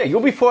 right? Yeah,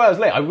 you'll be 4 hours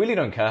late. I really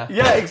don't care.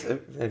 Yeah,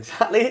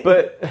 exactly.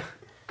 But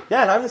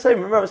yeah, and I'm the same.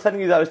 Remember, I was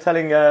telling you that I was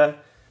telling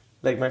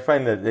like my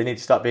friend that they need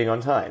to start being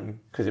on time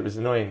because it was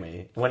annoying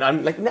me when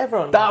I'm like never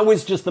on. that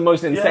was just the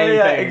most insane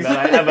Yeah, thing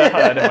exactly. that I ever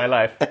heard in my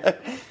life. That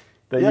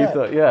you Yeah.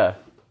 thought, yeah.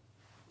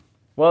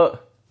 Well,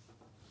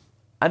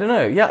 I don't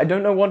know. Yeah, I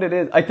don't know what it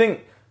is. I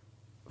think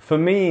for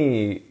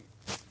me,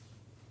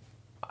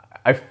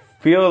 I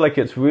feel like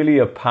it's really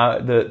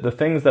the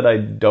things that I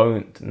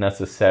don't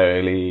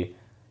necessarily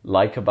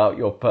like about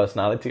your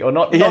personality, or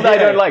not that I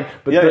don't like,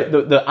 but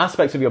the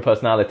aspects of your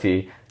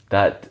personality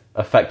that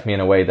affect me in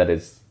a way that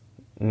is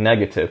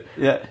negative,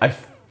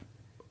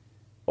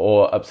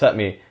 or upset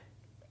me.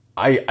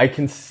 I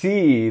can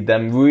see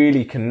them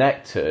really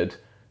connected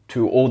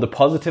to all the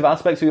positive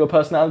aspects of your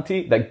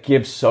personality that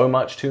give so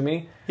much to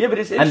me. Yeah, but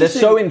it's and they're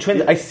so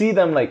interesting. intrinsic. I see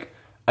them like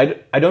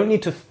I don't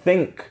need to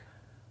think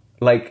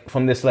like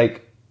from this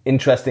like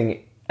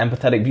interesting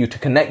empathetic view to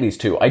connect these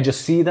two. I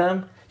just see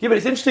them. Yeah, but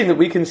it's interesting that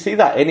we can see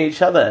that in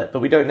each other,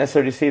 but we don't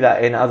necessarily see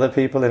that in other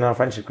people in our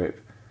friendship group.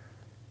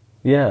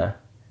 Yeah,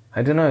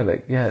 I don't know.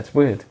 Like, yeah, it's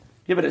weird.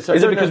 Yeah, but it's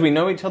Is it because we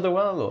know each other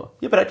well, or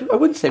Yeah, but I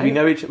wouldn't say we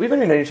know each. We've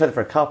only known each other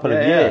for a couple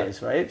of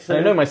years, right? So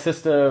I know my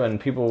sister and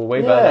people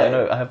way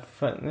better. I have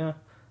friends,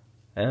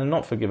 and I'm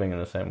not forgiving in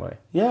the same way.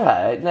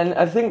 Yeah, and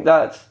I think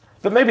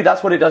but maybe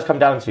that's what it does come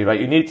down to, right?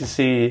 You need to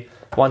see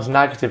one's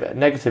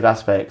negative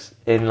aspects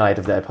in light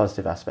of their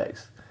positive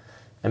aspects.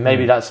 And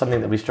maybe that's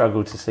something that we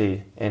struggle to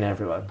see in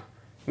everyone.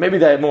 Maybe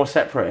they're more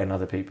separate in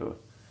other people.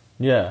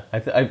 Yeah, I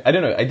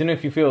don't know. I don't know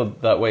if you feel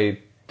that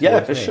way.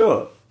 Yeah, for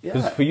sure.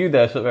 Because Yeah, for you,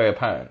 they're so very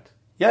apparent.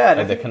 yeah,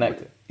 Like they're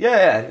connected.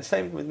 Yeah, and the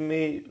same with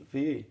me for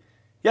you.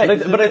 Yeah,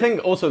 But I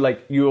think also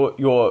like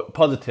your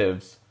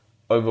positives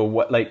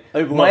overwhelm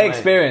my my-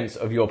 experience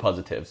of your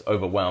positives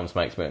overwhelms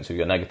my experience of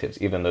your negatives,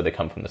 even though they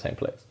come from the same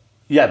place.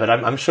 Yeah, but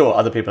I'm sure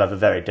other people have a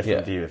very different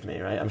Yeah. view of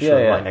me, right? I'm sure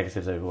Yeah. my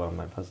negatives overwhelm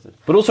my positives.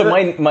 But also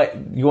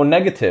your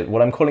negative,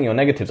 what I'm calling your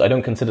negatives, I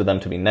don't consider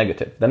them to be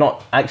negative. They're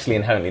not actually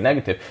inherently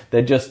negative.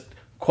 They're just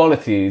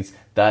qualities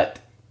that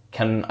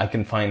I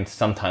can find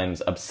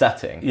sometimes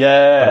upsetting.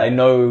 Yeah. But I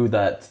know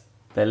that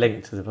They're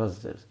linked to the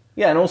positives.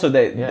 yeah, and also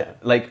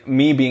like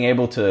me being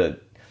able to,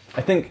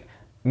 I think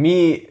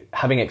me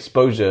having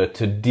exposure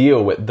to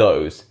deal with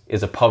those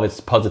is a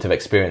positive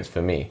experience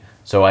for me.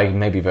 So I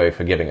may be very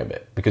forgiving of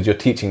it because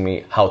you're teaching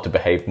me how to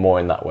behave more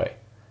in that way.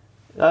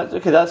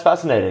 Okay, that's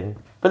fascinating.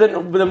 But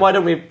then why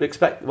don't we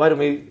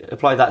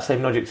apply that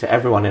same logic to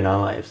everyone in our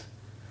lives?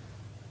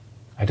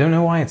 I don't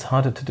know why it's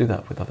harder to do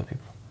that with other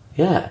people.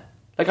 Yeah.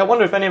 Like, I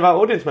wonder if any of our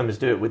audience members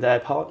do it with their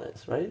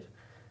partners, right?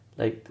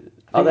 Like,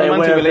 I are think they aware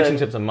romantic of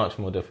relationships are much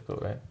more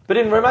difficult, right? But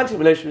in romantic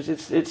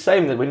relationships, it's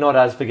saying that we're not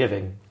as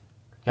forgiving.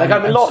 Like, Yeah,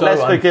 I'm a I'm lot so less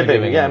forgiving.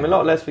 unforgiving. Yeah, I'm a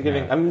lot less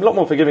forgiving. Yeah. I'm a lot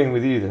more forgiving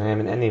with you than I am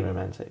in any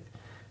romantic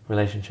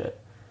relationship.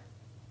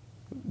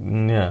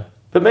 Yeah.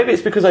 But maybe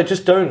it's because I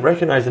just don't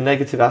recognise the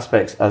negative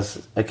aspects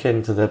as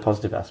akin to the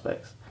positive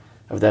aspects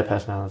of their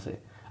personality.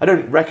 I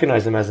don't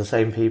recognise them as the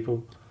same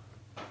people.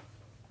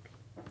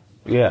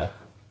 Yeah.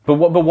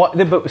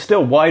 But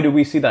still, why do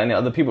we see that in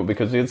other people?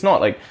 Because it's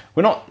not like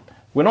we're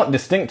not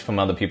distinct from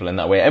other people in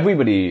that way.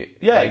 Everybody,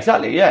 Yeah,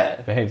 exactly.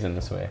 Yeah, behaves in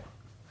this way.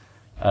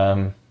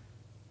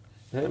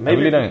 maybe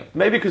really don't.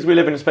 Maybe because we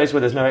live in a space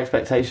where there's no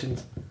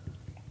expectations.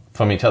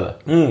 From each other.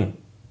 Mm.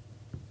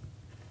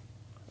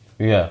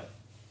 Yeah.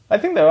 I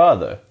think there are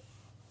though.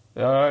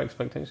 There are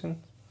expectations.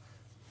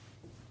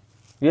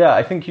 Yeah,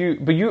 I think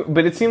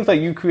but it seems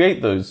like you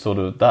create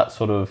that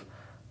sort of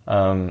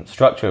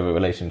structure of a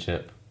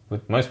relationship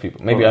with most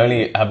people. Maybe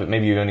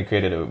maybe you only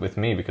created it with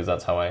me because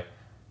that's how I.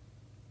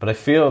 But I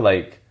feel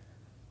like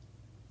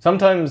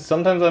sometimes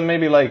I'm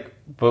maybe like,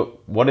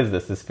 but what is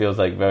this? This feels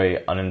like very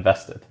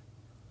uninvested.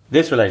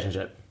 This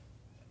relationship.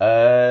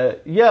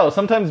 Yeah, or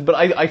sometimes, but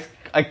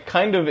I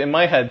kind of in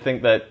my head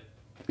think that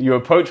you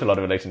approach a lot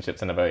of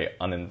relationships in a very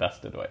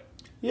uninvested way.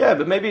 Yeah,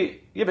 but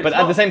maybe... Yeah, but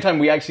at the same time,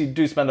 we actually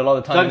do spend a lot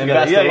of time and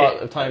invest a lot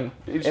of time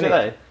in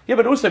it. Yeah,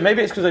 but also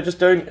maybe it's because I just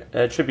don't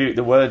attribute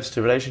the words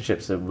to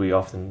relationships that we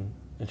often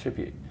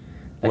attribute.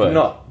 Like Words.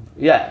 not...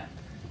 Yeah.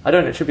 I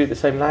don't attribute the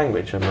same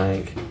language. I'm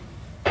like...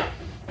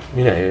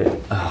 You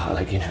know,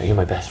 like, you know, you're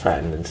my best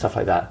friend and stuff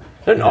like that.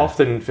 I don't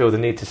often feel the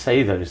need to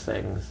say those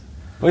things.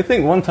 Well, I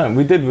think one time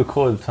we did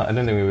record, I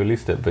don't think we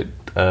released it, but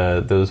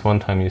there was one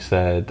time you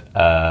said,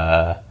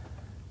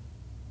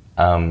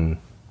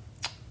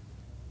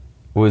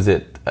 was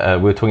it, we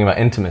were talking about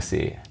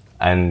intimacy,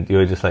 and you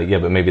were just like, yeah,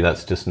 but maybe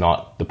that's just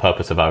not the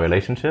purpose of our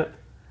relationship.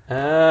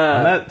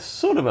 And that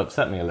sort of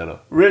upset me a little.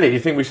 Really? You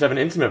think we should have an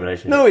intimate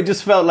relationship? No, it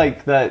just felt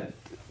like that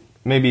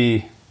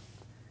maybe,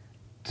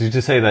 to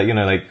just say that, you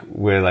know, like,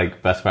 we're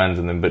like best friends,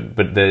 and then,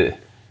 but the,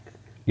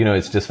 you know,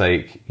 it's just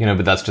like, you know,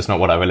 but that's just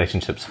not what our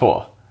relationship's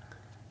for.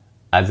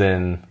 As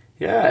in...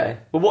 Yeah.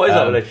 Well, what is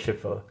our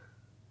relationship for?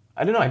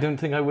 I don't know. I don't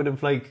think I would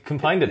have, like,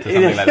 confined it to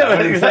something like that. I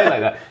wouldn't say it like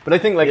that. But I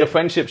think, like, a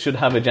friendship should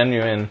have a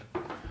genuine...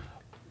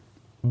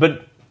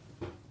 But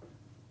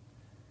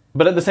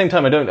at the same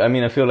time,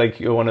 I feel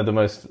like you're one of the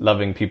most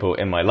loving people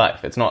in my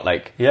life. It's not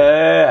like...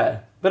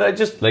 Yeah. But I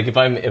just... Like, if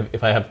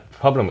I have a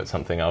problem with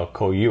something, I'll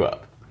call you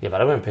up. Yeah,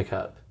 but I won't pick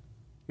up.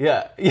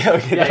 Yeah. Yeah,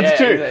 okay, that's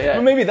true. Yeah.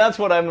 But maybe that's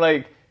what I'm,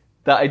 like...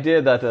 That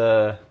idea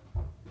that...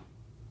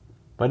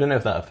 I don't know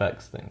if that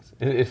affects things.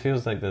 It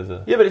feels like there's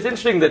a... Yeah, but it's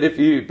interesting that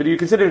but you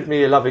consider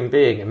me a loving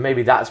being, and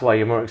maybe that's why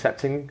you're more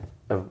accepting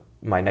of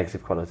my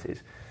negative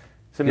qualities.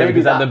 So maybe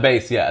at the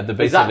base, at the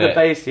base is at the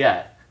base,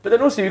 yeah. But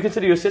then also you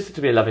consider your sister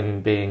to be a loving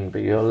being,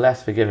 but you're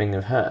less forgiving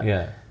of her.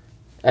 Yeah.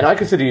 And I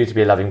consider you to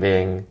be a loving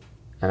being,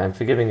 and I'm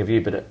forgiving of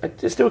you, but I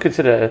still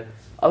consider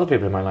other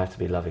people in my life to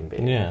be loving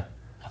beings. Yeah.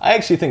 I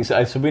actually think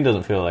so. Sabrina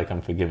doesn't feel like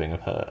I'm forgiving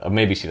of her. Or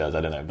maybe she does,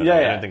 I don't know. But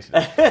I don't think she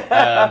does.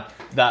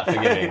 That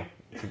forgiving.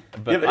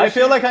 But I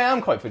feel like I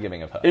am quite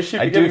forgiving of her. Is she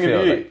forgiving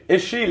of you?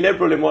 Is she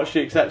liberal in what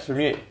she accepts from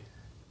you?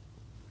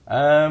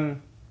 Yeah,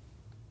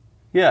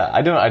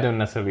 I don't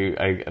necessarily.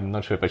 I'm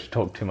not sure if I should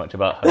talk too much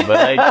about her,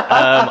 but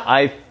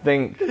I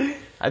think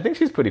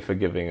she's pretty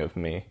forgiving of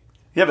me.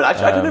 Yeah, but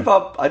actually, I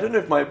don't know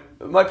if my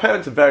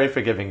parents are very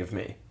forgiving of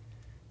me.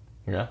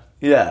 Yeah.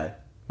 Yeah.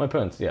 My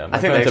parents. Yeah. I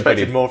think they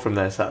expected more from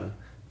their son,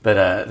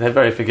 but they're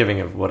very forgiving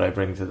of what I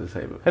bring to the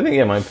table. I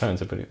think my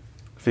parents are pretty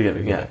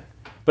forgiving. Yeah.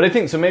 But I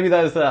think so. Maybe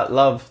there's that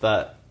love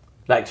that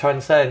like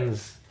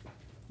transcends.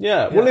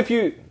 Yeah. Well, if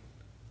you,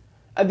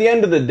 at the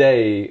end of the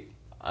day,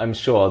 I'm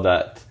sure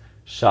that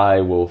Shai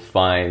will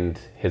find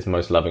his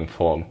most loving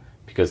form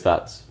because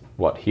that's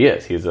what he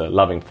is. He's a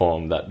loving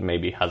form that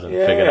maybe hasn't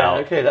figured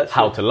out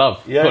how to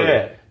love fully.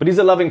 Yeah. But he's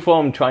a loving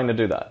form trying to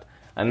do that.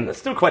 And that's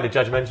still quite a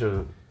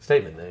judgmental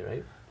statement, though,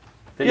 right?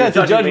 That it's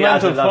a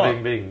judgmental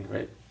loving being,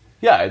 right?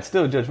 Yeah, it's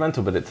still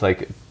judgmental, but it's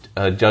like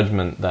a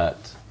judgment that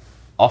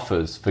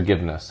offers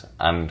forgiveness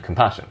and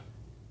compassion.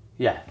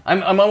 Yeah.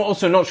 I'm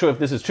also not sure if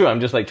this is true.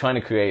 I'm just like trying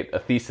to create a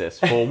thesis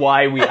for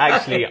why we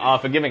actually are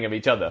forgiving of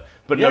each other,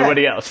 but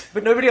nobody else.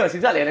 But nobody else,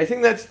 exactly. And I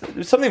think that's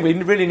something we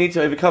really need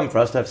to overcome for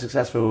us to have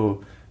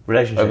successful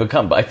relationships.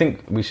 But I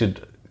think we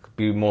should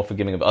be more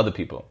forgiving of other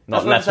people,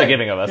 not less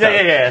forgiving of ourselves.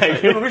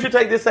 Yeah. We should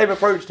take this same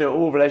approach to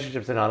all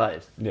relationships in our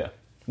lives. Yeah.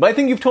 But I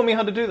think you've taught me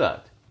how to do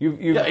that.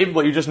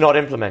 You're just not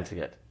implementing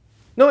it.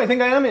 No, I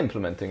think I am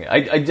implementing it.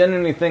 I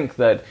genuinely think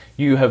that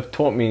you have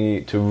taught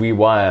me to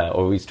rewire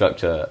or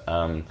restructure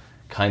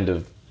kind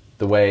of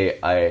the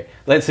way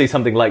let's say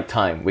something like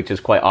time, which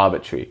is quite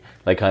arbitrary.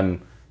 Like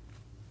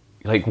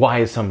why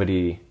is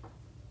somebody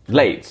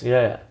late?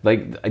 Yeah.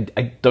 Like,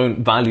 I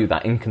don't value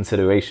that in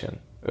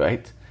consideration,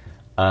 right?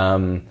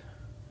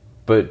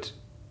 But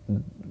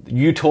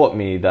you taught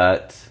me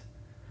that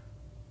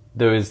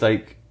there is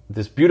like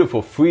this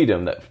beautiful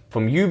freedom that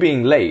from you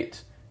being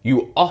late,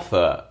 you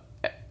offer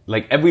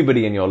like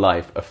everybody in your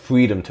life a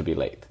freedom to be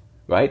late,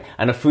 right?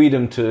 And a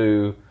freedom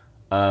to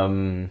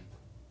just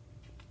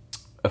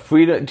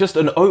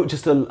a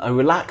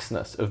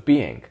relaxedness of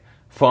being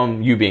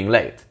from you being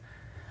late,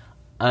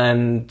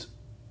 and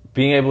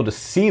being able to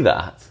see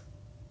that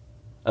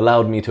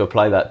allowed me to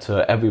apply that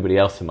to everybody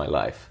else in my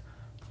life.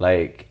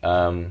 Like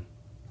like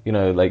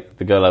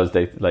the girl I was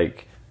dating,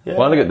 like a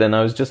while ago. Then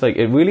I was just like,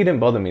 it really didn't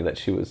bother me that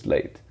she was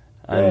late,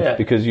 and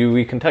because you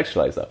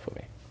recontextualized that for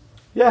me.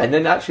 Yeah, and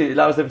then actually it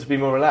allows them to be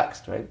more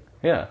relaxed, right?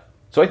 Yeah.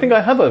 So I think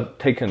I have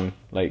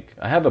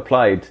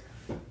applied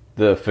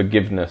the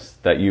forgiveness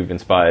that you've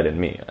inspired in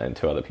me and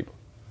to other people.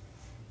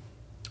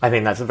 I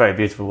think that's a very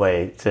beautiful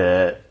way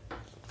to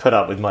put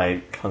up with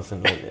my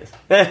constant lateness.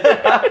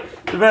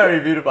 It's very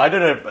beautiful. I don't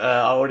know if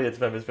our audience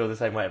members feel the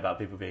same way about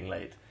people being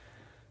late.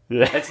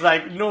 Yeah. It's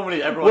like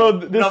normally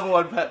everyone's number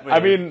one pet. I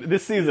mean,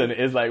 this season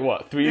is like,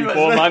 what,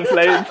 3-4 months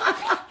late?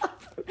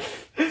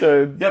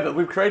 So Yeah, but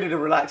we've created a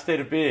relaxed state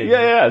of being.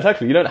 yeah,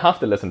 exactly. You don't have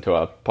to listen to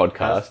our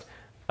podcast.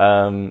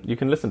 You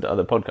can listen to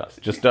other podcasts.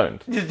 Just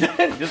don't.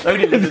 Just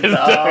only listen to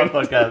our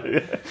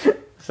podcast.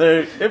 So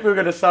if we're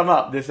going to sum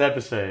up this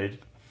episode,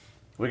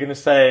 we're going to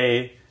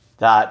say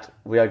that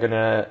we are going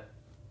to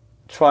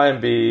try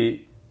and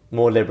be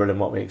more liberal in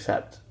what we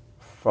accept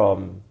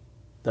from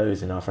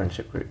those in our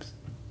friendship groups.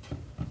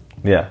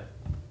 Yeah,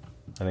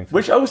 I think so.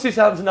 Which obviously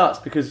sounds nuts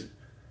because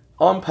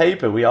on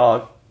paper we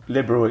are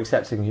liberal,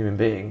 accepting human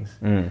beings,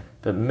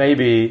 but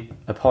maybe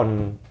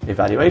upon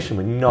evaluation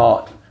we're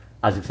not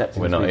as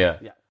accepting. We're as not, we, yeah.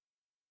 yeah.